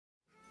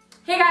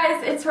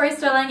it's Tori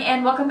Sterling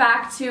and welcome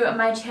back to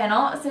my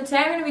channel. So today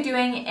I'm going to be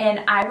doing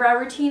an eyebrow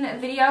routine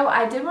video.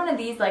 I did one of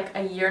these like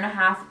a year and a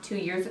half, 2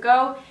 years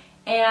ago,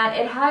 and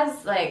it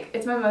has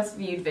it's my most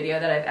viewed video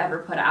that I've ever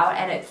put out,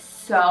 and it's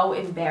so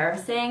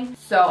embarrassing.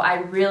 So I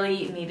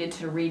really needed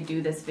to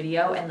redo this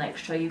video and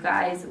show you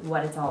guys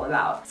what it's all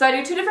about. So I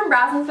do two different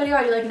brows in this video.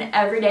 I do an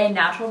everyday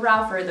natural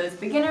brow for those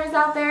beginners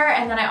out there,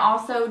 and then I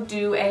also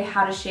do a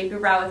how to shape your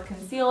brow with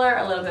concealer,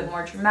 a little bit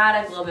more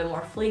dramatic, a little bit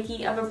more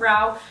flaky of a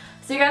brow.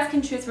 So you guys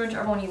can choose from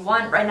whichever one you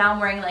want. Right now I'm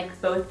wearing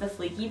both the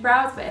flaky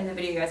brows, but in the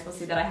video you guys will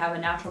see that I have a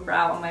natural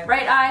brow on my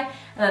right eye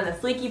and then the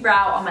flaky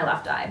brow on my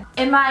left eye.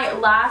 In my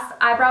last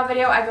eyebrow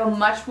video, I go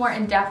much more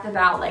in depth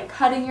about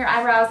cutting your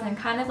eyebrows and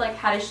kind of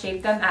how to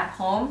shape them at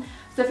home.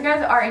 So if you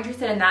guys are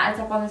interested in that, it's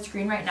up on the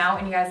screen right now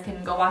and you guys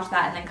can go watch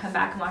that and then come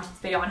back and watch this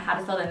video on how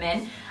to fill them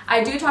in.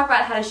 I do talk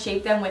about how to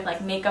shape them with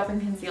makeup and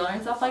concealer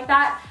and stuff like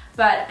that.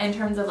 But in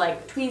terms of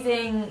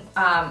tweezing,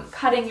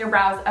 cutting your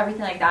brows,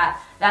 everything like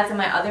that, that's in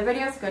my other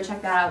videos. Go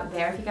check that out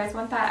there if you guys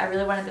want that. I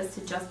really wanted this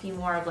to just be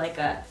more of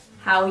a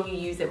how you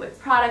use it with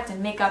product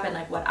and makeup and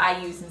what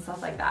I use and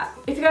stuff like that.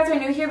 If you guys are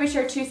new here, be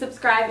sure to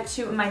subscribe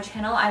to my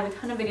channel. I have a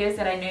ton of videos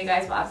that I know you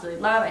guys will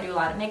absolutely love. I do a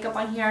lot of makeup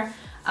on here.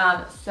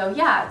 So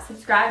yeah,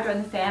 subscribe,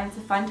 join the fam. It's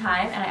a fun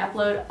time and I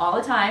upload all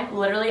the time.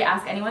 Literally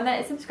ask anyone that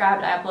is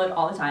subscribed, I upload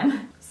all the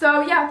time.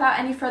 So yeah, without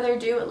any further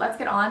ado, let's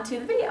get on to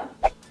the video.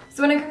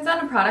 So when it comes down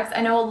to products,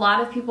 I know a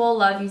lot of people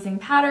love using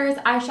powders,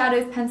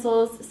 eyeshadows,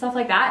 pencils, stuff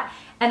like that.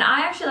 And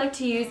I actually like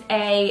to use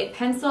a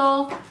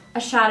pencil, a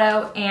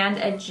shadow, and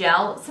a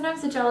gel.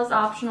 Sometimes the gel is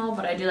optional,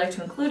 but I do like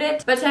to include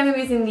it. But today I'm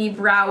using the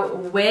Brow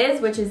Wiz,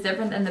 which is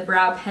different than the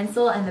brow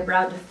pencil and the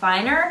brow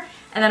definer.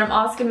 And then I'm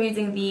also going to be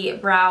using the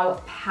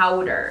brow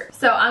powder.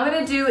 So I'm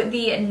going to do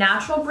the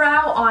natural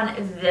brow on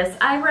this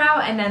eyebrow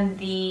and then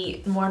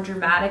the more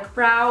dramatic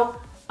brow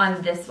on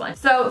this one.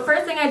 So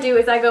first thing I do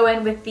is I go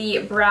in with the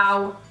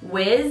Brow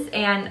Wiz,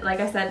 and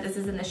like I said, this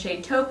is in the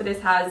shade taupe, but this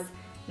has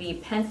the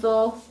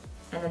pencil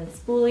and then the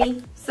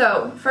spoolie.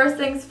 So first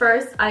things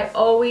first, I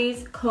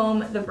always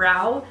comb the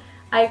brow.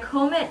 I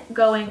comb it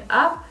going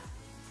up,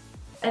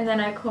 and then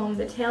I comb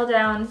the tail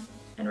down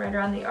and right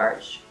around the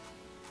arch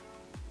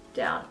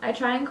down. I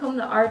try and comb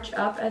the arch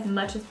up as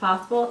much as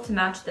possible to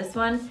match this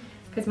one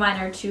because mine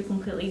are two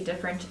completely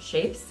different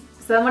shapes.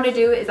 So then what I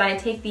do is I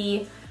take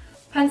the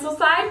pencil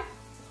side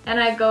and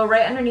I go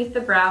right underneath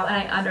the brow and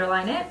I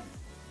underline it.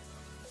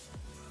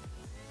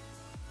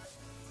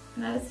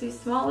 And I just do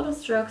small little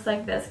strokes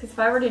like this, because if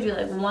I were to do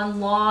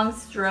one long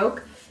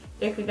stroke,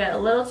 it could get a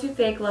little too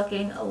fake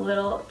looking, a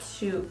little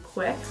too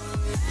quick.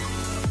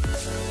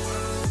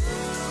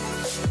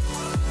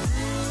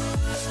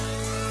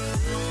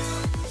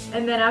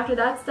 And then after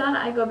that's done,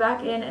 I go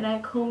back in and I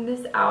comb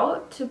this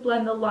out to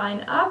blend the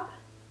line up.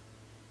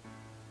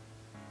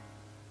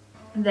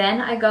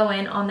 Then I go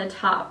in on the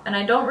top, and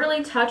I don't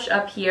really touch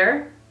up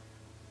here.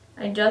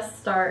 I just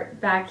start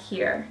back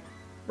here,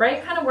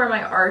 right kind of where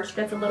my arch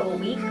gets a little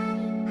weak.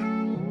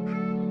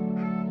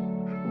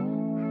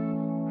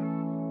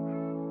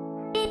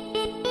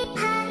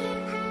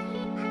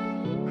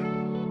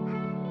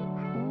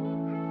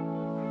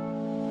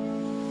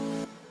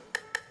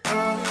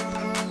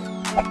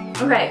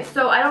 Okay,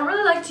 so I don't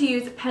really like to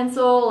use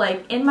pencil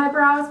in my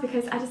brows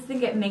because I just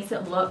think it makes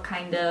it look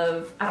kind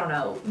of, I don't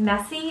know,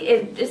 messy.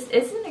 It just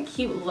isn't a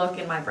cute look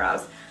in my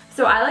brows.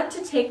 So I like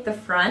to take the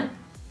front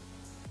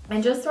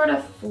and just sort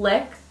of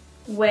flick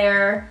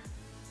where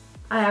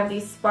I have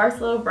these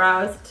sparse little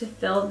brows to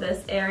fill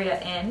this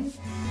area in.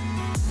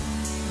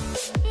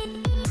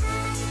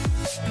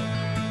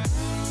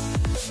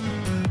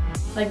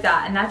 Like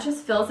that, and that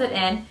just fills it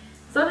in.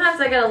 Sometimes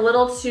I get a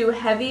little too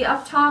heavy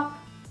up top,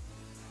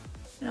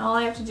 and all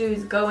I have to do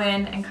is go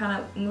in and kind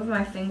of move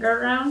my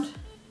finger around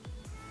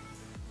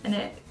and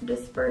it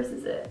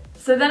disperses it.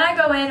 So then I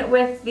go in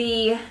with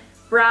the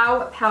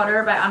Brow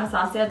Powder by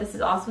Anastasia. This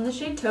is also in the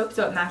shade taupe,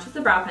 so it matches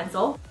the brow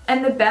pencil.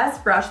 And the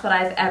best brush that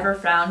I've ever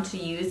found to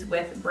use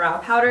with brow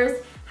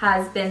powders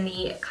has been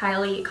the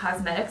Kylie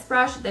Cosmetics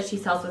brush that she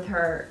sells with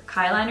her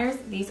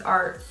Kyliners. These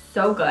are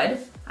so good.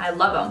 I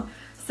love them.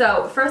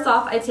 So first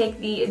off, I take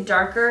the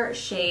darker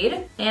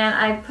shade and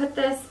I put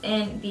this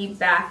in the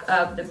back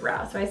of the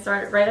brow. So I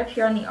start right up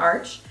here on the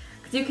arch,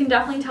 because you can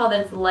definitely tell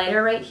that it's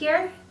lighter right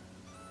here.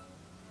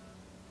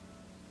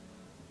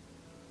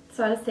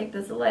 So I just take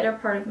this lighter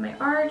part of my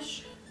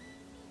arch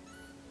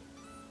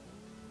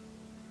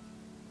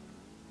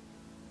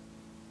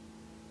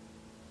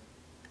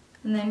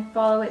and then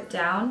follow it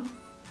down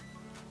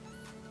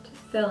to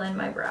fill in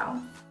my brow.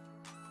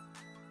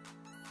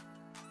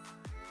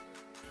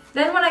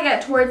 Then when I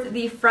get towards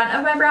the front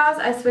of my brows,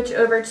 I switch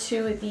over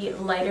to the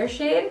lighter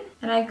shade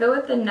and I go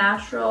with the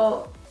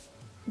natural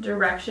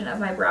direction of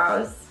my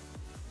brows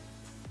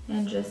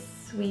and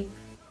just sweep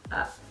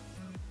up.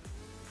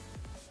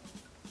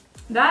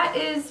 That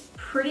is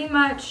pretty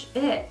much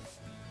it.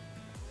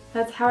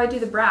 That's how I do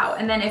the brow.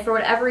 And then if for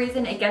whatever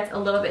reason it gets a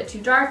little bit too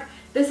dark,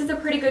 this is a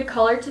pretty good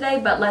color today,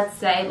 but let's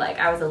say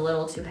I was a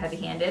little too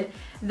heavy-handed,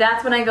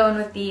 that's when I go in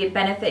with the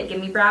Benefit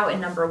Gimme Brow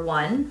in number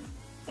 1.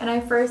 And I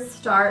first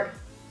start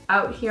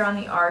out here on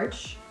the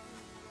arch.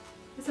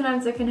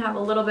 Sometimes it can have a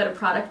little bit of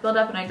product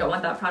buildup and I don't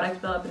want that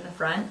product buildup in the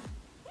front.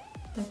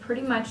 I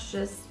pretty much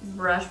just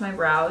brush my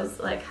brows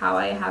like how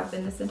I have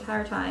been this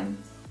entire time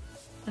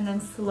and then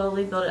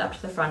slowly build it up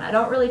to the front. I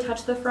don't really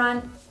touch the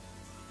front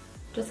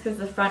just because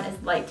the front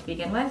is light to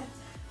begin with,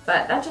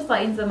 but that just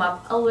lightens them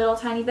up a little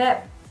tiny bit.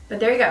 But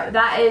there you go,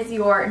 that is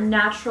your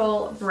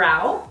natural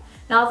brow.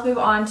 Now let's move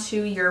on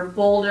to your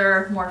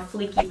bolder, more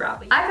fleeky brow.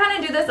 I kind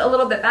of do this a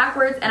little bit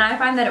backwards and I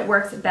find that it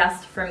works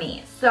best for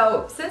me.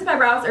 So since my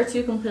brows are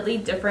two completely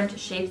different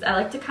shapes, I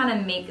like to kind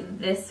of make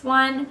this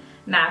one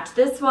match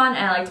this one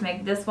and I like to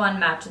make this one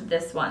match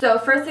this one. So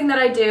first thing that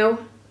I do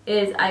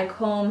is I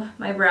comb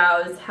my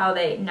brows how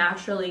they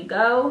naturally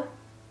go.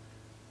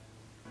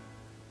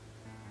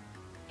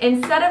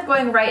 Instead of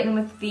going right in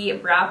with the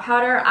brow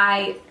powder,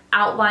 I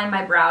outline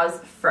my brows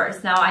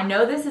first. Now I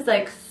know this is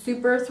like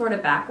super sort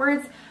of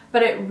backwards,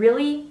 but it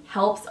really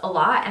helps a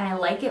lot and I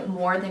like it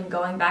more than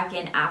going back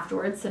in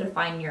afterwards to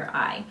define your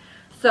eye.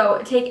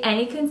 So take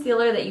any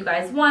concealer that you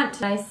guys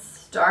want and I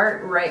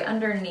start right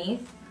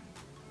underneath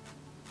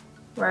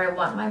where I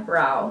want my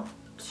brow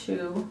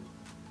to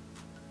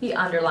be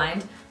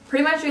underlined.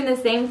 Pretty much doing the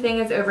same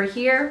thing as over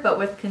here, but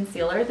with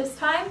concealer this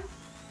time.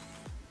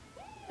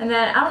 And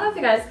then, I don't know if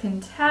you guys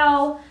can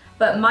tell,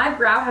 but my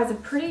brow has a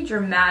pretty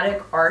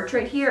dramatic arch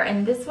right here,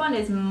 and this one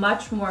is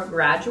much more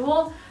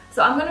gradual.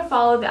 So I'm gonna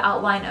follow the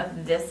outline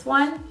of this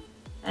one,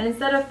 and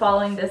instead of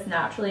following this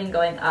naturally and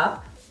going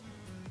up,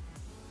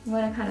 I'm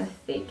gonna kind of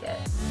fake it.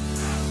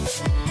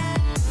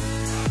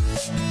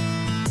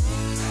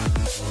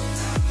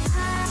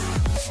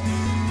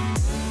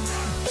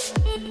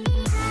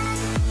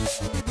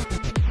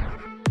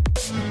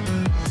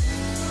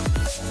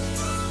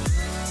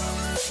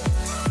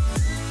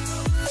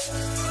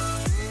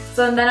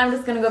 So then I'm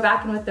just gonna go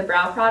back in with the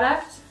brow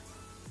product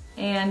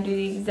and do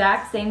the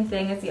exact same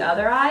thing as the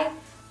other eye.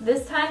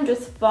 This time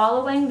just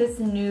following this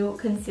new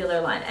concealer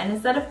line. And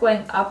instead of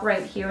going up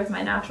right here with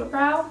my natural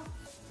brow,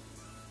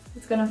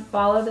 it's gonna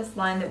follow this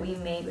line that we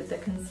made with the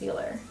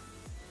concealer.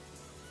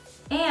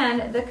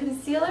 And the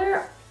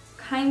concealer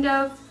kind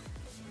of,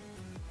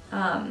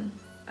 oh,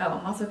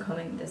 I'm also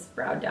combing this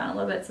brow down a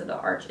little bit so the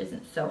arch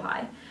isn't so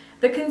high.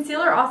 The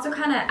concealer also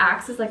kind of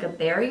acts as like a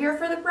barrier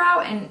for the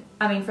brow, and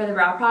for the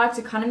brow product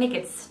to kind of make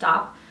it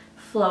stop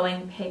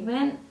flowing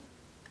pigment.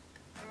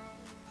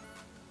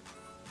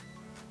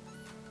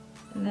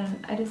 And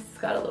then I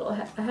just got a little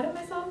ahead of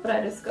myself, but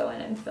I just go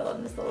in and fill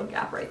in this little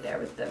gap right there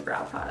with the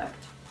brow product.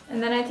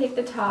 And then I take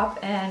the top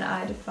and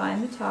I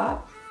define the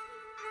top.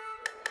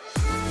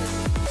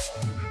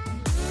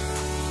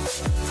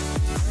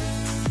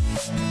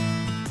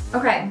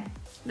 Okay,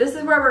 this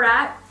is where we're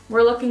at.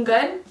 We're looking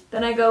good.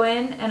 Then I go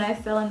in and I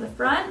fill in the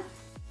front.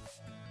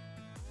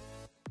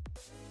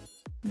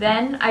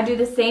 Then I do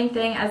the same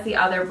thing as the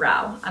other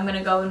brow. I'm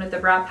gonna go in with the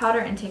brow powder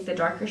and take the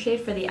darker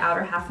shade for the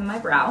outer half of my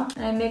brow.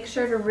 And I make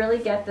sure to really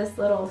get this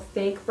little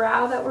fake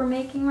brow that we're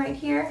making right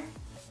here,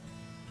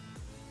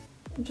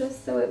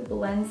 just so it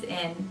blends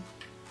in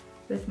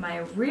with my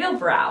real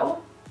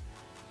brow.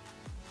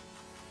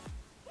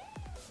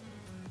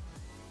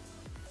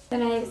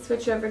 Then I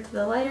switch over to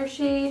the lighter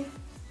shade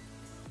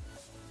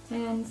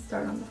and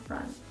start on the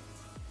front.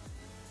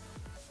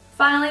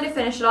 Finally, to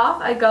finish it off,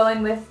 I go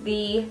in with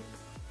the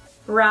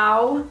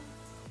Ka-Brow,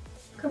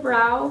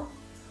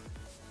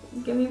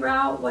 Gimme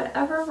Brow,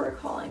 whatever we're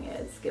calling it.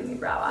 It's Gimme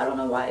Brow. I don't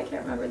know why I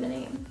can't remember the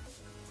name.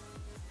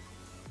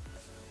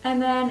 And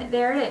then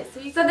there it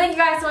is. So thank you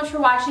guys so much for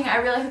watching. I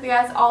really hope you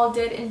guys all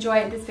did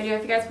enjoy this video.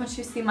 If you guys want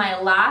to see my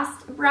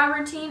last brow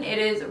routine, it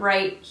is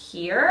right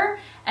here.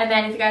 And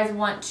then if you guys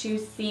want to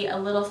see a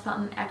little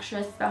something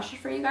extra special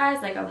for you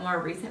guys, like a more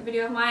recent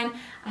video of mine,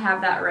 I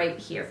have that right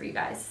here for you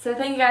guys. So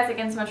thank you guys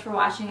again so much for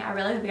watching. I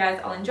really hope you guys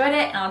all enjoyed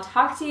it, and I'll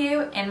talk to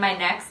you in my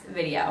next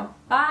video.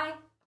 Bye!